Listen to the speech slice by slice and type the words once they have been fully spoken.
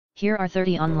Here are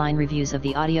 30 online reviews of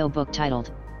the audiobook titled,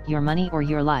 Your Money or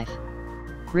Your Life.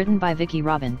 Written by Vicki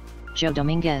Robin, Joe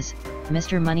Dominguez,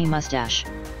 Mr. Money Mustache.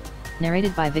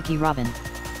 Narrated by Vicki Robin.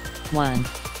 1.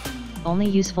 Only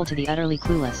useful to the utterly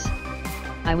clueless.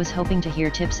 I was hoping to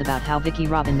hear tips about how Vicki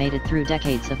Robin made it through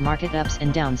decades of market ups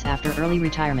and downs after early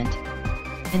retirement.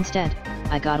 Instead,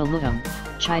 I got a Lutum,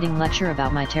 chiding lecture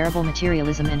about my terrible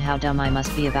materialism and how dumb I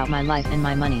must be about my life and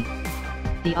my money.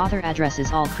 The author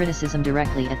addresses all criticism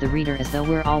directly at the reader as though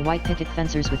we're all white picket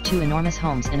fencers with 2 enormous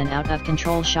homes and an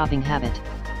out-of-control shopping habit.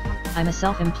 I'm a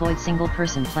self-employed single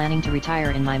person planning to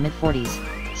retire in my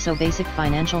mid-40s, so basic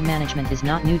financial management is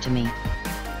not new to me.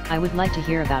 I would like to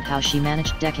hear about how she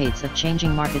managed decades of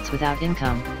changing markets without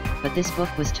income, but this book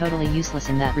was totally useless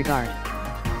in that regard.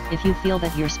 If you feel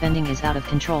that your spending is out of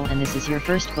control and this is your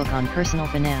first book on personal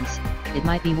finance, it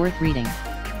might be worth reading.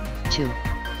 2.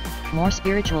 More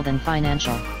spiritual than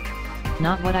financial.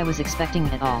 Not what I was expecting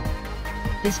at all.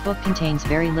 This book contains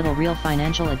very little real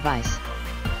financial advice.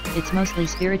 It's mostly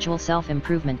spiritual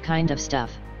self-improvement kind of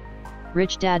stuff.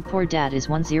 Rich Dad Poor Dad is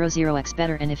 100x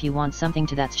better, and if you want something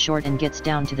that's short and gets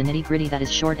down to the nitty-gritty that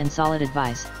is short and solid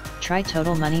advice, try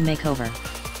Total Money Makeover.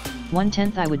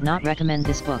 1/10 I would not recommend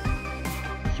this book.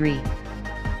 3.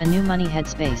 A New Money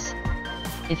Headspace.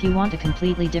 If you want a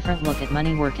completely different look at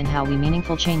money work and how we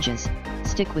meaningful changes,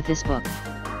 stick with this book.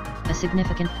 A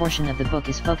significant portion of the book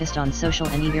is focused on social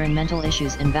and environmental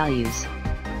issues and values.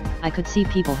 I could see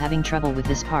people having trouble with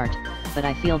this part, but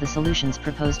I feel the solutions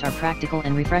proposed are practical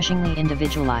and refreshingly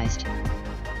individualized.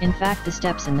 In fact, the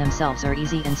steps in themselves are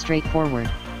easy and straightforward.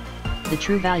 The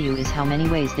true value is how many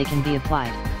ways they can be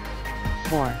applied.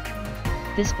 4.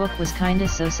 This book was kinda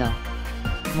so-so.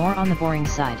 More on the boring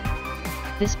side.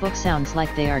 This book sounds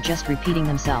like they are just repeating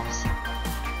themselves.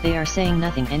 They are saying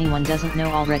nothing anyone doesn't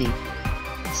know already.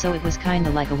 So it was kinda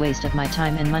like a waste of my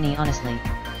time and money, honestly.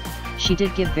 She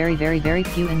did give very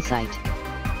few insight.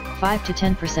 5 to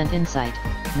 10% insight,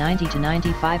 90 to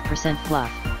 95%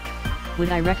 fluff.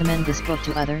 Would I recommend this book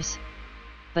to others?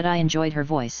 But I enjoyed her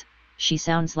voice. She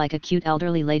sounds like a cute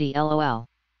elderly lady, lol.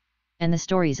 And the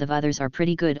stories of others are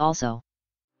pretty good also.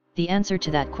 The answer to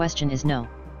that question is no,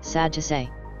 sad to say.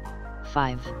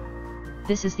 5.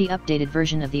 This is the updated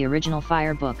version of the original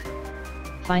Fire book.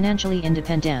 Financially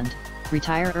independent,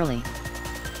 retire early.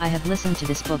 I have listened to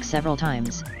this book several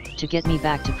times, to get me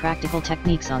back to practical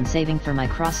techniques on saving for my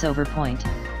crossover point.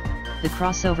 The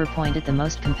crossover point is the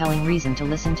most compelling reason to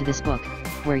listen to this book,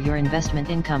 where your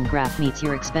investment income graph meets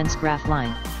your expense graph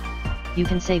line. You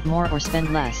can save more or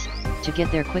spend less, to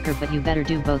get there quicker, but you better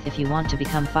do both if you want to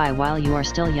become FI while you are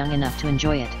still young enough to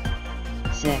enjoy it.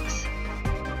 6.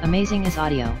 Amazing as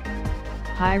audio.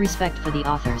 High respect for the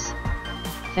authors.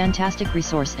 Fantastic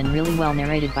resource and really well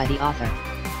narrated by the author.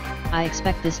 I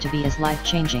expect this to be as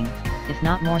life-changing, if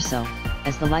not more so,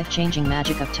 as the life-changing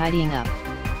magic of tidying up.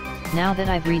 Now that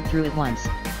I've read through it once,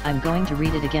 I'm going to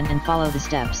read it again and follow the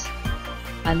steps.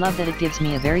 I love that it gives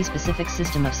me a very specific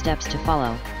system of steps to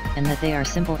follow, and that they are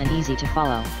simple and easy to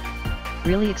follow.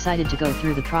 Really excited to go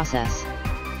through the process.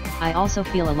 I also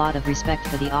feel a lot of respect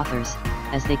for the authors,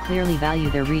 as they clearly value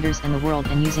their readers and the world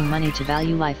and using money to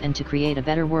value life and to create a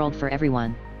better world for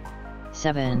everyone.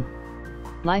 7.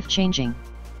 Life-changing.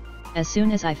 As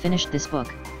soon as I finished this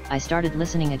book, I started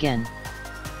listening again.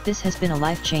 This has been a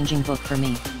life-changing book for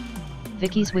me.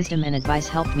 Vicki's wisdom and advice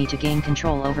helped me to gain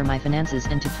control over my finances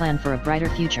and to plan for a brighter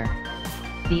future.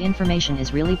 The information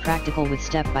is really practical with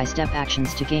step-by-step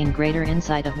actions to gain greater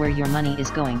insight of where your money is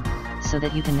going, so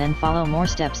that you can then follow more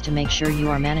steps to make sure you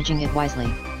are managing it wisely.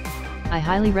 I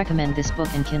highly recommend this book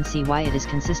and can see why it is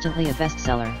consistently a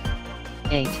bestseller.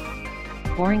 8.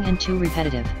 Boring and too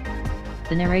repetitive.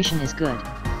 The narration is good,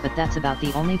 but that's about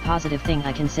the only positive thing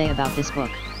I can say about this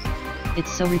book. It's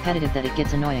so repetitive that it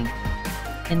gets annoying.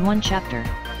 In one chapter,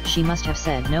 she must have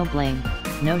said no blame,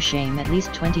 no shame at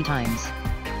least 20 times.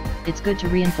 It's good to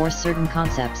reinforce certain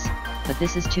concepts, but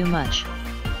this is too much.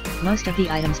 Most of the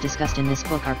items discussed in this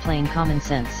book are plain common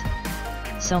sense.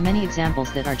 So many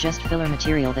examples that are just filler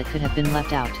material that could have been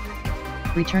left out.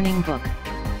 Returning book.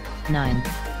 9.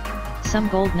 Some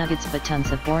gold nuggets but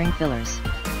tons of boring fillers.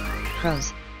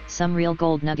 Pros. Some real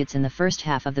gold nuggets in the first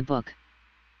half of the book.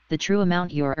 The true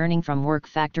amount you are earning from work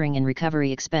factoring in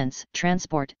recovery expense,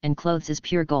 transport, and clothes is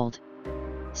pure gold.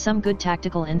 Some good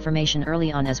tactical information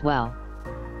early on as well.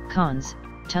 Cons.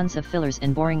 Tons of fillers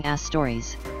and boring ass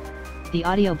stories. The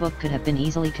audiobook could have been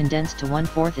easily condensed to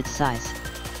 1/4 its size.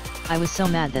 I was so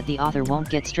mad that the author won't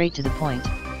get straight to the point.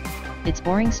 It's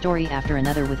boring story after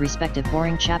another with respective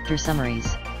boring chapter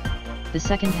summaries. The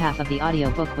second half of the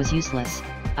audiobook was useless,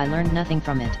 I learned nothing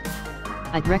from it.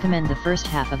 I'd recommend the first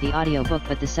half of the audiobook,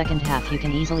 but the second half you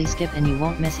can easily skip and you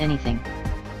won't miss anything.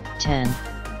 10.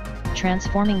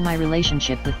 Transforming my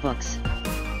relationship with books.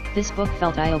 This book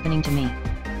felt eye-opening to me.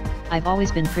 I've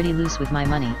always been pretty loose with my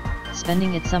money,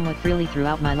 spending it somewhat freely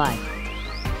throughout my life.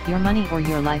 Your Money or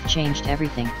Your Life changed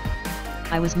everything.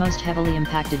 I was most heavily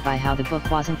impacted by how the book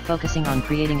wasn't focusing on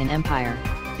creating an empire,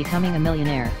 becoming a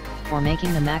millionaire, or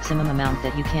making the maximum amount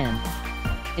that you can.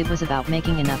 It was about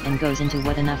making enough and goes into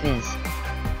what enough is.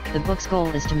 The book's goal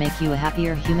is to make you a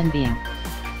happier human being,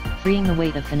 freeing the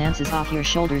weight of finances off your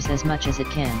shoulders as much as it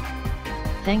can.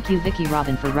 Thank you, Vicki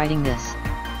Robin, for writing this.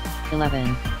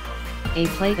 11. A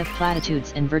Plate of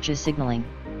Platitudes and Virtue Signaling.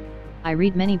 I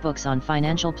read many books on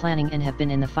financial planning and have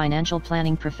been in the financial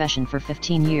planning profession for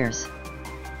 15 years.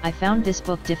 I found this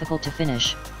book difficult to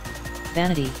finish.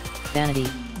 Vanity, vanity,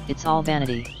 it's all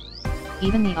vanity.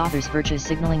 Even the author's virtue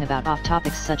signaling about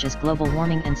off-topics such as global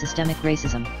warming and systemic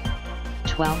racism.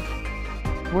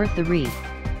 12. Worth the read.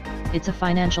 It's a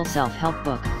financial self-help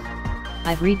book.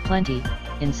 I've read plenty.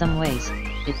 In some ways,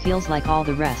 it feels like all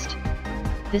the rest.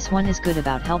 This one is good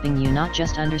about helping you not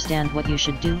just understand what you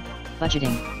should do,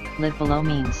 budgeting, live below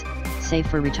means, save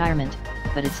for retirement,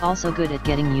 but it's also good at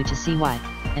getting you to see why,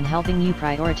 and helping you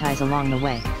prioritize along the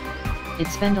way. It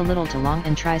spends a little too long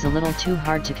and tries a little too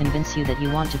hard to convince you that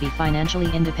you want to be financially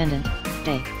independent,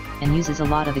 and uses a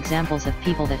lot of examples of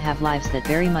people that have lives that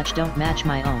very much don't match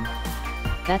my own.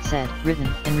 That said, written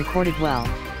and recorded well,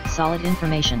 solid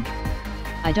information.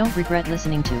 I don't regret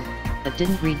listening to, but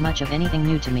didn't read much of anything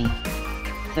new to me.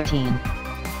 13.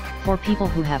 For people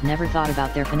who have never thought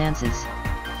about their finances.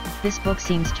 This book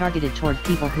seems targeted toward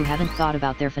people who haven't thought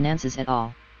about their finances at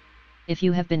all. If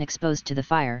you have been exposed to the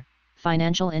FIRE,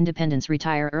 financial independence,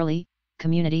 retire early,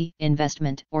 community,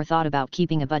 investment, or thought about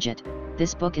keeping a budget,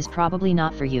 this book is probably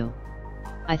not for you.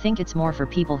 I think it's more for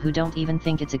people who don't even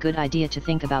think it's a good idea to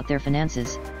think about their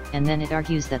finances, and then it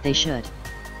argues that they should.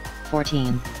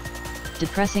 14.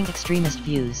 Depressing extremist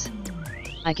views.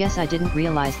 I guess I didn't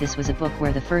realize this was a book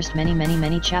where the first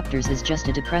many chapters is just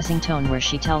a depressing tone where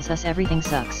she tells us everything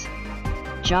sucks.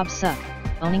 Jobs suck,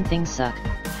 owning things suck,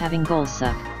 having goals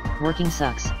suck, working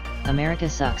sucks, America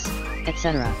sucks,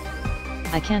 etc.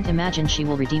 I can't imagine she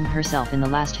will redeem herself in the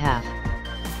last half.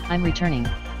 I'm returning,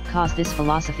 cause this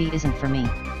philosophy isn't for me.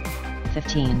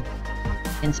 15.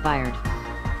 Inspired.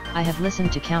 I have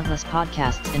listened to countless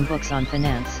podcasts and books on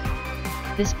finance.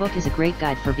 This book is a great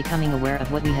guide for becoming aware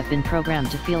of what we have been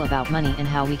programmed to feel about money and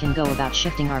how we can go about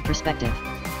shifting our perspective.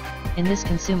 In this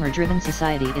consumer-driven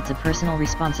society, it's a personal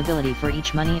responsibility for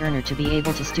each money earner to be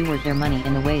able to steward their money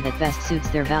in the way that best suits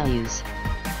their values.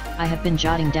 I have been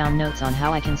jotting down notes on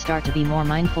how I can start to be more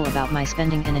mindful about my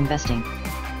spending and investing.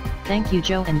 Thank you,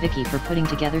 Joe and Vicki, for putting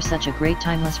together such a great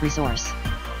timeless resource.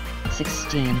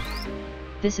 16.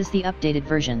 This is the updated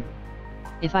version.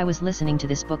 If I was listening to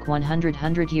this book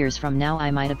 100 years from now, I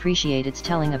might appreciate its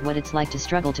telling of what it's like to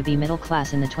struggle to be middle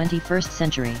class in the 21st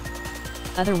century.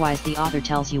 Otherwise, the author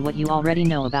tells you what you already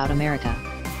know about America.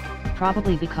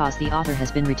 Probably because the author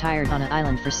has been retired on an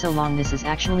island for so long, this is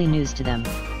actually news to them.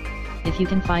 If you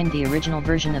can find the original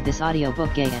version of this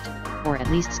audiobook, get it, or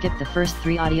at least skip the first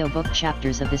 3 audiobook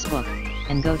chapters of this book,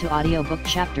 and go to audiobook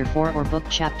chapter 4 or book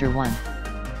chapter 1.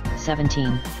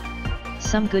 17.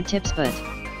 Some good tips, but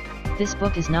this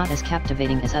book is not as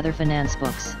captivating as other finance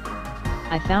books.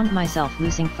 I found myself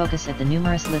losing focus at the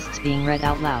numerous lists being read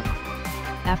out loud.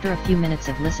 After a few minutes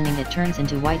of listening, it turns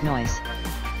into white noise.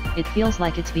 It feels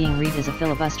like it's being read as a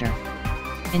filibuster.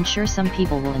 And sure, some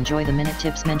people will enjoy the minute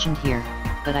tips mentioned here,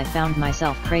 but I found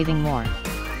myself craving more.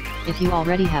 If you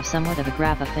already have somewhat of a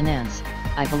grasp of finance,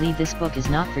 I believe this book is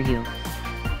not for you.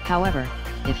 However,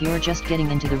 if you're just getting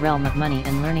into the realm of money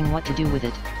and learning what to do with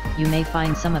it, you may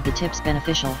find some of the tips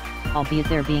beneficial, albeit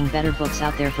there being better books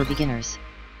out there for beginners.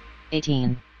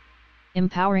 18.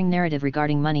 Empowering narrative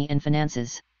regarding money and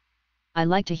finances. I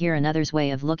like to hear another's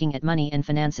way of looking at money and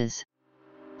finances.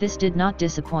 This did not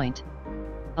disappoint.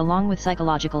 Along with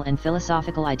psychological and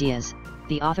philosophical ideas,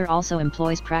 the author also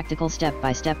employs practical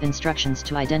step-by-step instructions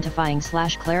to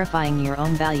identifying/clarifying your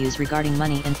own values regarding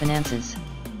money and finances.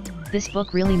 This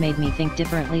book really made me think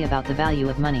differently about the value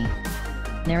of money.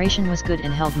 Narration was good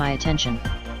and held my attention.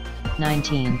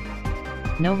 19.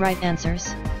 No right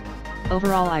answers?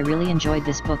 Overall, I really enjoyed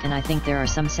this book, and I think there are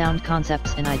some sound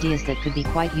concepts and ideas that could be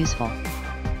quite useful.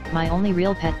 My only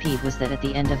real pet peeve was that at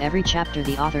the end of every chapter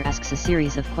the author asks a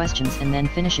series of questions and then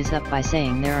finishes up by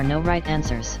saying there are no right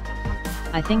answers.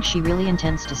 I think she really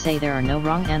intends to say there are no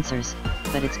wrong answers,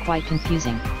 but it's quite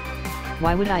confusing.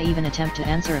 Why would I even attempt to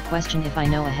answer a question if I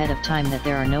know ahead of time that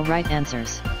there are no right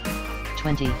answers?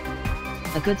 20.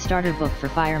 A good starter book for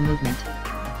FIRE movement.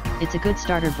 It's a good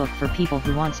starter book for people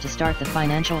who wants to start the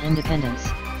financial independence.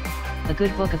 A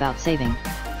good book about saving,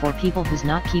 for people who's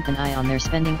not keep an eye on their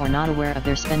spending or not aware of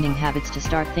their spending habits to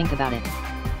start think about it.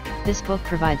 This book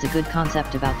provides a good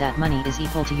concept about that money is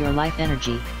equal to your life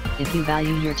energy. If you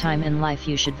value your time in life,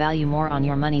 you should value more on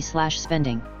your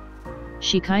money/spending.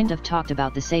 She kind of talked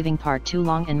about the saving part too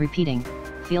long and repeating,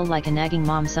 feel like a nagging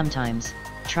mom sometimes,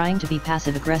 trying to be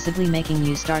passive aggressively making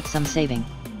you start some saving.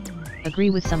 Agree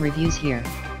with some reviews here,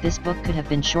 this book could have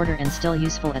been shorter and still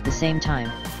useful at the same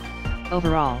time.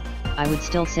 Overall, I would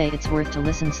still say it's worth to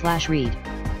listen/read.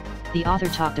 The author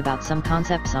talked about some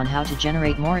concepts on how to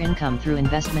generate more income through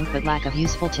investment but lack of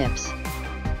useful tips.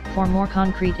 For more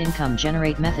concrete income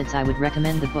generate methods, I would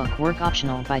recommend the book Work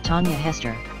Optional by Tanya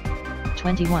Hester.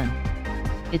 21.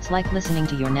 It's like listening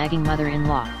to your nagging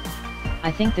mother-in-law.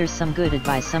 I think there's some good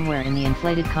advice somewhere in the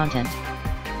inflated content.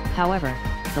 However,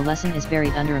 the lesson is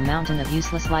buried under a mountain of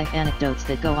useless life anecdotes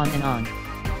that go on and on.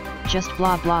 Just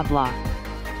blah blah blah.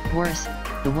 Worse,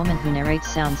 the woman who narrates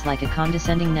sounds like a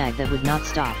condescending nag that would not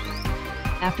stop.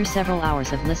 After several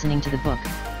hours of listening to the book,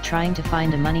 trying to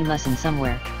find a money lesson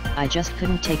somewhere, I just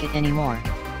couldn't take it anymore.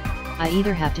 I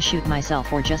either have to shoot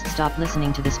myself or just stop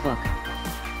listening to this book.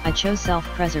 I chose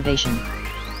self-preservation.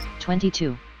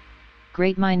 22.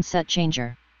 Great Mindset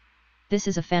Changer. This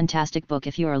is a fantastic book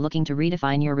if you are looking to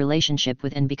redefine your relationship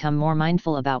with and become more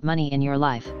mindful about money in your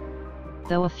life.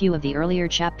 Though a few of the earlier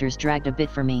chapters dragged a bit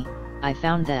for me, I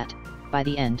found that, by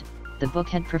the end, the book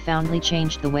had profoundly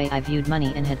changed the way I viewed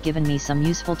money and had given me some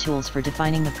useful tools for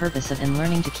defining the purpose of and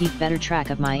learning to keep better track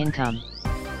of my income.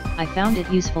 I found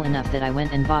it useful enough that I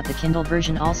went and bought the Kindle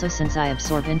version also, since I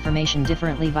absorb information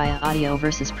differently via audio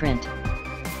versus print.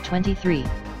 23.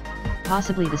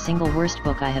 Possibly the single worst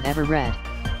book I have ever read.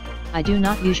 I do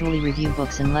not usually review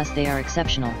books unless they are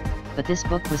exceptional, but this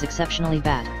book was exceptionally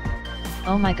bad.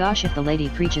 Oh my gosh, if the lady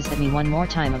preaches at me one more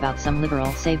time about some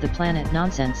liberal save the planet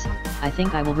nonsense, I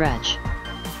think I will reg.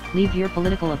 Leave your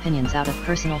political opinions out of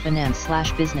personal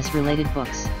finance/business related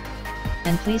books.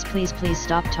 And please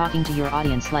stop talking to your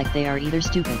audience like they are either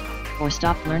stupid, or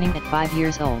stopped learning at 5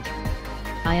 years old.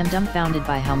 I am dumbfounded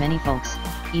by how many folks,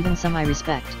 even some I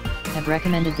respect, have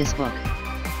recommended this book.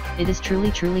 It is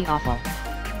truly awful.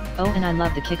 Oh, and I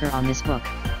love the kicker on this book.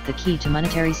 The key to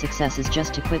monetary success is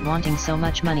just to quit wanting so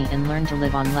much money and learn to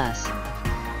live on less.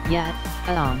 Yeah,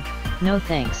 no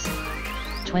thanks.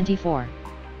 24.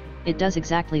 It does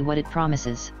exactly what it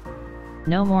promises.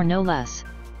 No more, no less.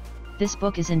 This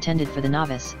book is intended for the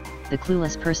novice, the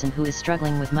clueless person who is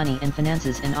struggling with money and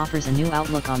finances, and offers a new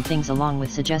outlook on things along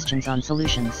with suggestions on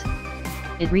solutions.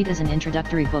 It reads as an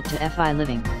introductory book to FI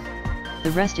living.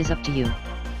 The rest is up to you.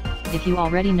 If you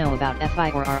already know about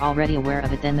FI or are already aware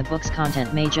of it, then the book's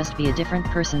content may just be a different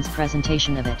person's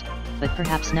presentation of it, but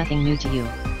perhaps nothing new to you.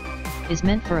 Is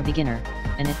meant for a beginner,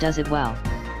 and it does it well.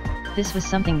 This was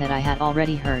something that I had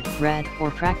already heard, read,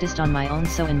 or practiced on my own,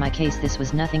 so in my case this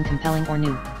was nothing compelling or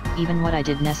new, even what I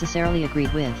did necessarily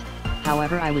agreed with.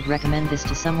 However, I would recommend this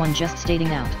to someone just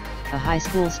starting out, a high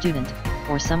school student,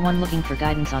 or someone looking for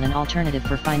guidance on an alternative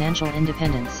for financial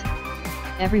independence.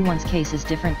 Everyone's case is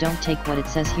different, don't take what it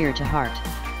says here to heart.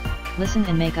 Listen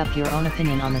and make up your own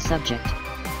opinion on the subject.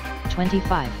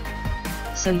 25.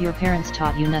 So your parents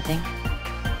taught you nothing?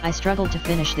 I struggled to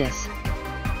finish this.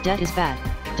 Debt is bad,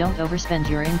 don't overspend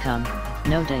your income,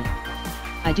 no day.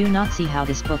 I do not see how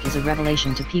this book is a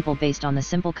revelation to people based on the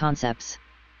simple concepts.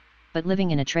 But living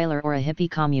in a trailer or a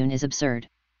hippie commune is absurd.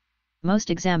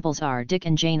 Most examples are Dick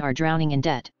and Jane are drowning in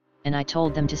debt, and I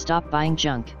told them to stop buying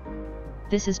junk.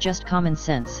 This is just common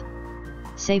sense.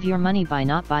 Save your money by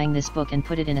not buying this book and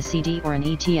put it in a CD or an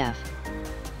ETF.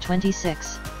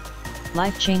 26.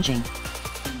 Life-changing.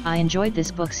 I enjoyed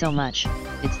this book so much,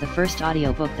 it's the first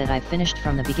audiobook that I've finished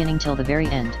from the beginning till the very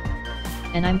end.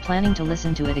 And I'm planning to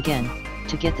listen to it again,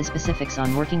 to get the specifics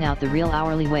on working out the real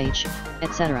hourly wage,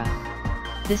 etc.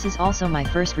 This is also my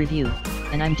first review,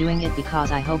 and I'm doing it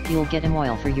because I hope you'll get an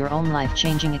oil for your own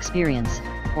life-changing experience,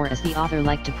 or as the author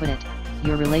liked to put it,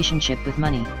 your relationship with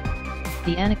money.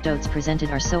 The anecdotes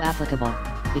presented are so applicable,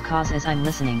 because as I'm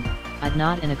listening, I'd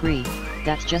nod and agree,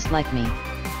 that's just like me.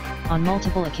 On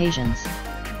multiple occasions.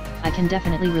 I can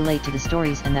definitely relate to the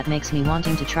stories, and that makes me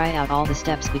wanting to try out all the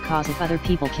steps, because if other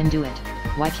people can do it,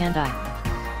 why can't I?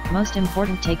 Most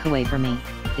important takeaway for me,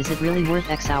 is it really worth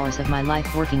X hours of my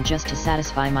life working just to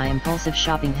satisfy my impulsive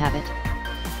shopping habit?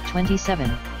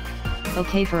 27.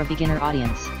 Okay for a beginner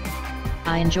audience.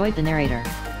 I enjoyed the narrator.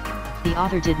 The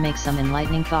author did make some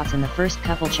enlightening thoughts in the first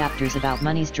couple chapters about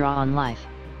money's draw on life.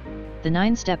 The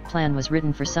 9-step plan was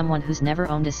written for someone who's never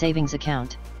owned a savings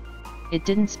account. It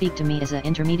didn't speak to me as an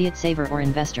intermediate saver or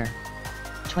investor.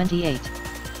 28.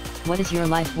 What is your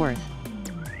life worth?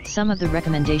 Some of the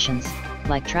recommendations,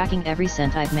 like tracking every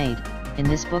cent I've made, in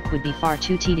this book would be far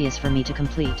too tedious for me to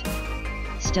complete.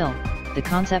 Still, the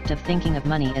concept of thinking of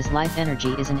money as life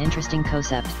energy is an interesting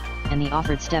concept, and the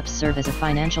offered steps serve as a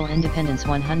financial independence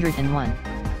 101.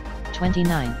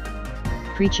 29.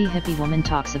 Preachy hippie woman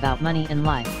talks about money and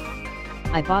life.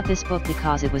 I bought this book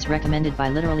because it was recommended by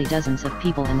literally dozens of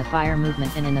people in the FIRE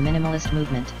movement and in the minimalist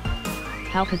movement.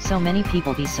 How could so many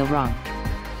people be so wrong?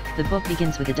 The book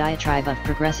begins with a diatribe of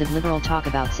progressive liberal talk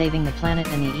about saving the planet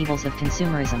and the evils of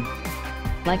consumerism.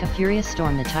 Like a furious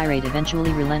storm, the tirade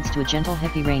eventually relents to a gentle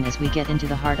hippie rain as we get into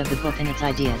the heart of the book and its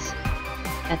ideas.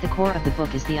 At the core of the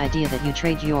book is the idea that you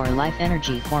trade your life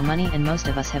energy for money, and most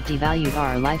of us have devalued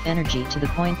our life energy to the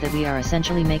point that we are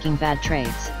essentially making bad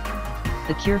trades.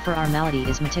 The cure for our malady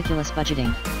is meticulous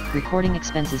budgeting, recording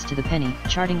expenses to the penny,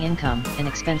 charting income and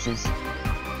expenses.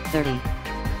 30.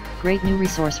 Great new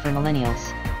resource for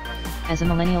millennials. As a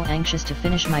millennial anxious to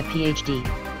finish my PhD,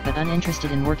 but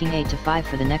uninterested in working 8 to 5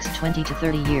 for the next 20 to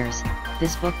 30 years,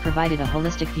 this book provided a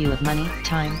holistic view of money,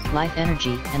 time, life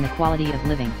energy, and the quality of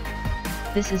living.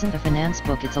 This isn't a finance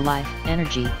book, it's a life,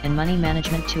 energy, and money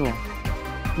management tool.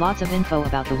 Lots of info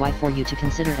about the why for you to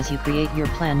consider as you create your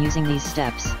plan using these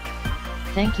steps.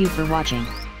 Thank you for watching.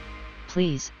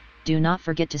 Please, do not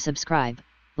forget to subscribe,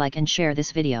 like and share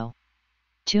this video.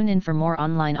 Tune in for more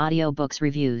online audiobooks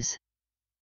reviews.